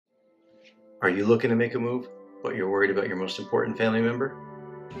Are you looking to make a move, but you're worried about your most important family member?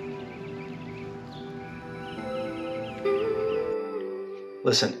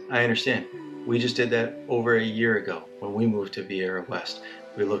 Listen, I understand. We just did that over a year ago when we moved to Viera West.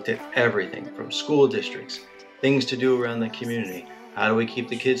 We looked at everything from school districts, things to do around the community, how do we keep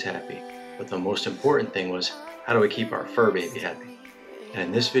the kids happy? But the most important thing was, how do we keep our fur baby happy? And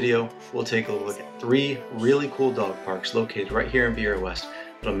in this video, we'll take a look at 3 really cool dog parks located right here in Viera West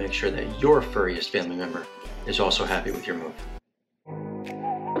that'll make sure that your furriest family member is also happy with your move.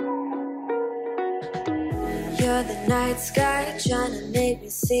 You're the night sky trying to make me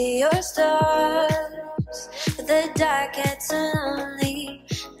see your stars, but the dark gets lonely.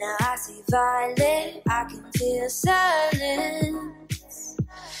 Now I see violet, I can feel silence,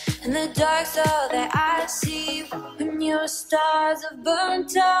 and the dark's all that I see when your stars have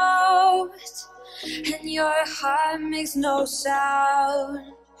burnt out and your heart makes no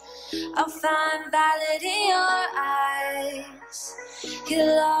sound. I'll find violet in your eyes.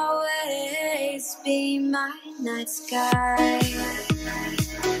 You'll always be my night sky.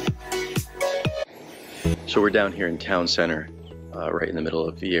 So we're down here in town center, right in the middle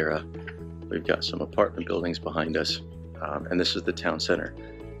of Viera. We've got some apartment buildings behind us, and this is the town center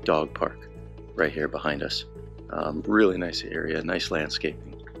dog park right here behind us. Really nice area, nice landscaping.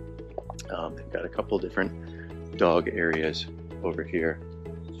 They've got a couple different dog areas over here.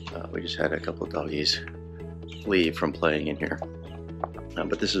 We just had a couple doggies leave from playing in here.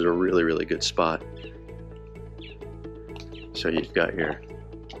 But this is a really, really good spot. So you've got your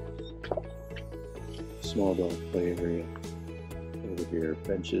small dog play area over here,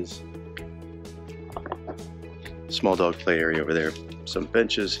 benches. Small dog play area over there, some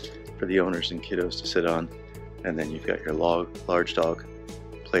benches for the owners and kiddos to sit on. And then you've got your large dog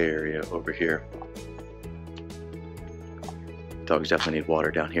play area over here. Dogs definitely need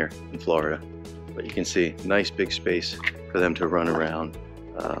water down here in Florida. But you can see, nice big space for them to run around.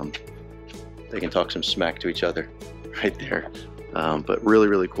 They can talk some smack to each other right there. But really,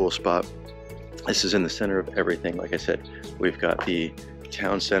 really cool spot. This is in the center of everything. Like I said, we've got the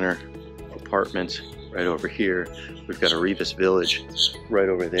town center apartments right over here. We've got a Revis Village right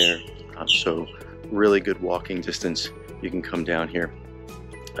over there. So really good walking distance. You can come down here.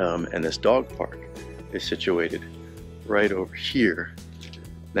 And this dog park is situated right over here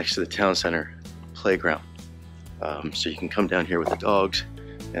next to the town center playground. So you can come down here with the dogs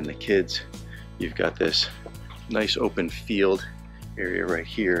and the kids. You've got this nice open field area right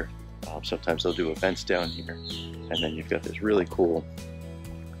here. Sometimes they'll do events down here. And then you've got this really cool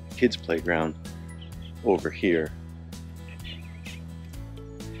kids playground over here.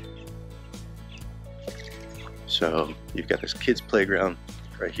 So you've got this kids playground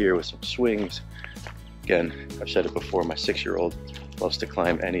right here with some swings. Again, I've said it before, my 6-year-old loves to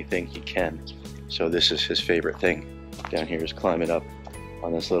climb anything he can. So this is his favorite thing down here, is climbing up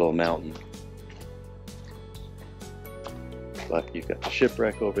on this little mountain. But you've got the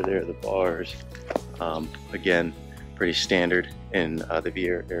shipwreck over there, the bars. Again, pretty standard in the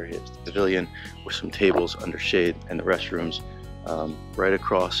Viera area is the pavilion with some tables under shade, and the restrooms right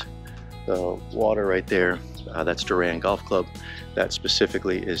across the water right there. That's Duran Golf Club. That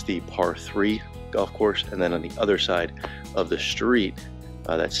specifically is the par 3 golf course. And then on the other side of the street,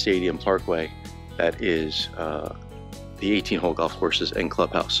 that Stadium Parkway, that is the 18-hole golf courses and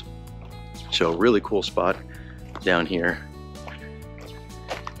clubhouse. So really cool spot down here.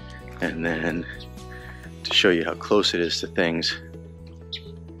 And then to show you how close it is to things,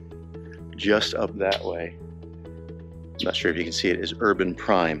 just up that way, I'm not sure if you can see it, is Urban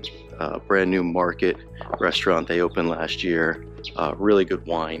Prime, brand new market restaurant. They opened last year. Really good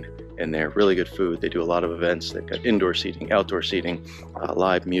wine in there, really good food. They do a lot of events. They've got indoor seating, outdoor seating,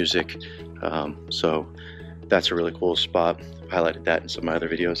 live music. So that's a really cool spot. I've highlighted that in some of my other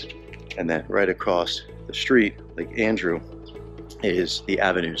videos. And then right across the street, Lake Andrew, is the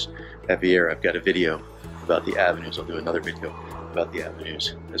avenues at Viera. I've got a video about the avenues. I'll do another video about the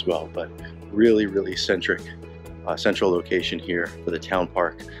avenues as well. But really, really centric, central location here for the town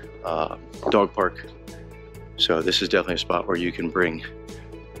park, dog park. So this is definitely a spot where you can bring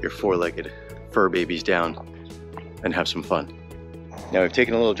your 4-legged fur babies down and have some fun. Now we've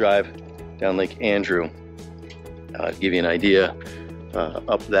taken a little drive down Lake Andrew. To give you an idea,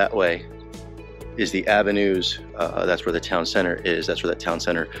 up that way is the avenues. That's where the town center is. That's where that town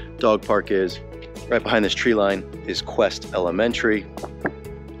center dog park is. Right behind this tree line is Quest Elementary.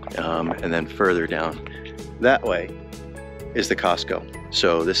 And then further down that way is the Costco.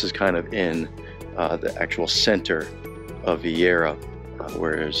 So this is kind of in the actual center of Viera,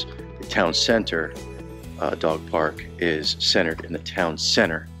 whereas the town center dog park is centered in the town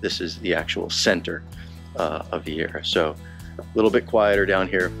center. This is the actual center of Viera. So a little bit quieter down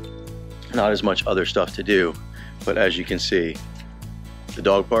here, not as much other stuff to do, but as you can see, the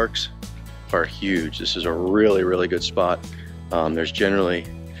dog parks are huge. This is a really, really good spot. There's generally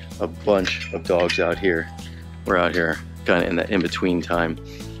a bunch of dogs out here. We're out here kind of in the in-between time.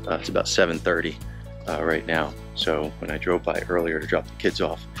 It's about 7:30 right now. So when I drove by earlier to drop the kids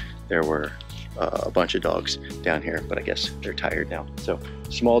off, there were a bunch of dogs down here, but I guess they're tired now. So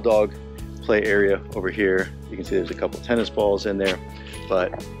small dog play area over here. You can see there's a couple tennis balls in there,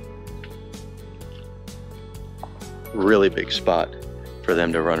 but really big spot for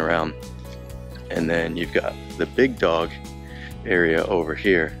them to run around. And then you've got the big dog area over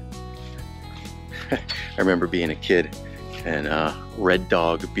here. I remember being a kid and Red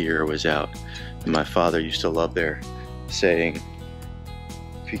Dog beer was out, and my father used to love their saying,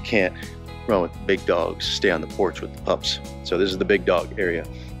 if you can't run with the big dogs, stay on the porch with the pups. So this is the big dog area.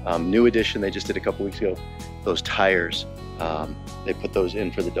 New addition they just did a couple weeks ago, those tires. They put those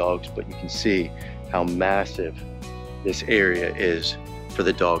in for the dogs, but you can see how massive this area is for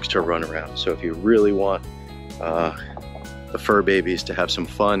the dogs to run around. So if you really want the fur babies to have some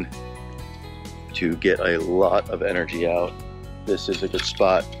fun, to get a lot of energy out, this is a good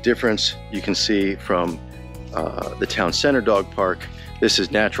spot. Difference you can see from the town center dog park. This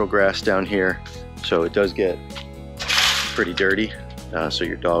is natural grass down here, so it does get pretty dirty. So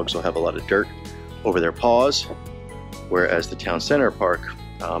your dogs will have a lot of dirt over their paws, whereas the town center park,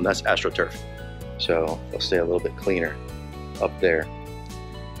 that's AstroTurf. So they'll stay a little bit cleaner up there.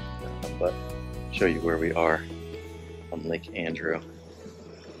 But I'll show you where we are on Lake Andrew.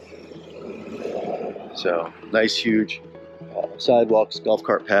 So nice huge sidewalks, golf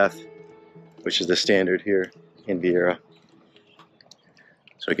cart path, which is the standard here in Viera.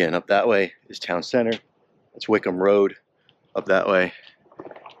 So again, up that way is town center. It's Wickham Road up that way.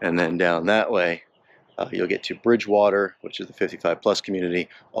 And then down that way, you'll get to Bridgewater, which is the 55 plus community,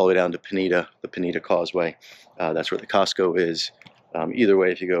 all the way down to Pineda, the Pineda Causeway. That's where the Costco is. Either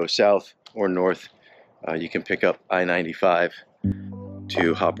way, if you go south or north, you can pick up I-95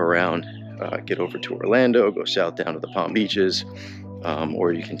 to hop around, get over to Orlando, go south down to the Palm Beaches,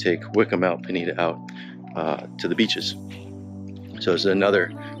 or you can take Wickham out, Pineda out to the beaches. So this is another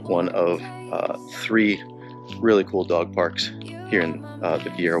one of 3 really cool dog parks here in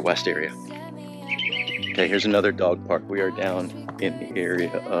the Viera West area. Okay, here's another dog park. We are down in the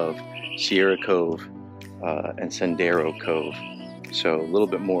area of Sierra Cove and Sendero Cove. So a little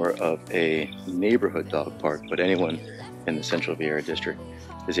bit more of a neighborhood dog park, but anyone in the Central Viera district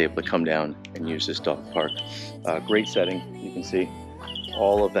is able to come down and use this dog park. Great setting. You can see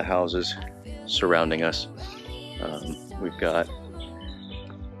all of the houses surrounding us. We've got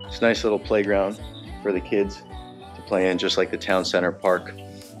this nice little playground for the kids to play in, just like the town center park.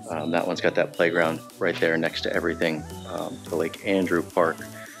 That one's got that playground right there next to everything. The Lake Andrew Park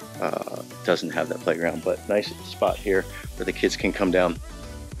doesn't have that playground, but nice spot here where the kids can come down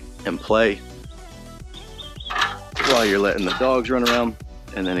and play while you're letting the dogs run around.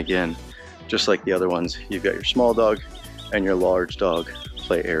 And then again, just like the other ones, you've got your small dog and your large dog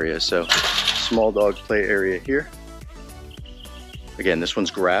play area. So small dog play area here. Again, this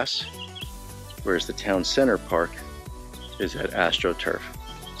one's grass, whereas the town center park is at AstroTurf.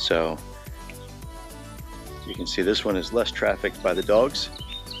 So you can see this one is less trafficked by the dogs.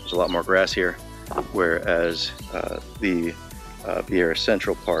 There's a lot more grass here, whereas the Viera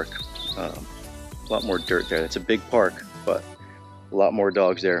Central Park, a lot more dirt there. It's a big park, but a lot more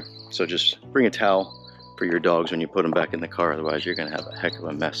dogs there. So just bring a towel for your dogs when you put them back in the car, otherwise you're gonna have a heck of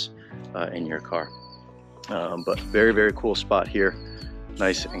a mess in your car. But very, very cool spot here.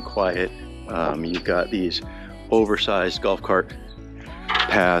 Nice and quiet. You've got these oversized golf cart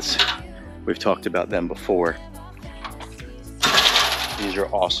paths. We've talked about them before. These are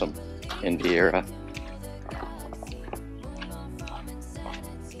awesome in Viera.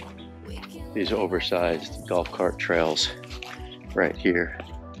 These oversized golf cart trails right here.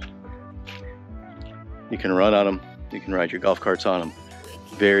 You can run on them, you can ride your golf carts on them.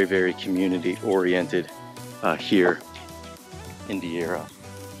 Very, very community oriented here in Viera.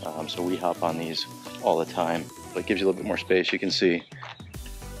 So we hop on these all the time, but it gives you a little bit more space. You can see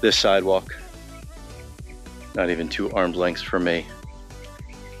this sidewalk, not even 2 arms lengths from me.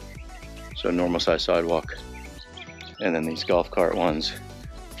 So normal size sidewalk. And then these golf cart ones,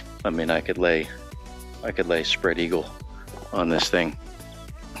 I mean, I could lay spread eagle on this thing.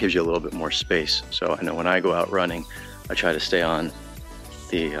 Gives you a little bit more space. So I know when I go out running, I try to stay on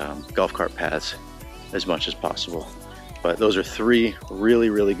the golf cart paths as much as possible. But those are 3 really,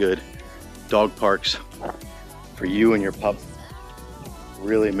 really good dog parks for you and your pup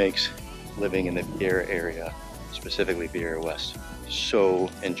really makes living in the Viera area, specifically Viera West, so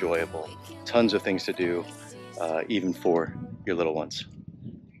enjoyable. Tons of things to do, even for your little ones,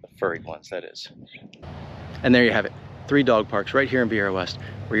 the furry ones, that is. And there you have it, 3 dog parks right here in Viera West,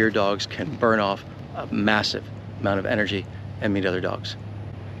 where your dogs can burn off a massive amount of energy and meet other dogs.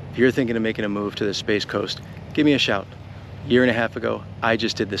 If you're thinking of making a move to the Space Coast, give me a shout. A year and a half ago, I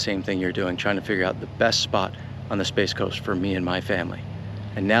just did the same thing you're doing, trying to figure out the best spot on the Space Coast for me and my family.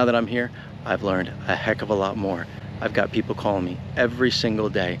 And now that I'm here, I've learned a heck of a lot more. I've got people calling me every single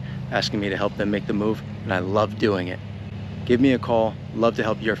day, asking me to help them make the move, and I love doing it. Give me a call, love to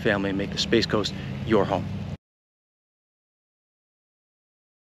help your family make the Space Coast your home.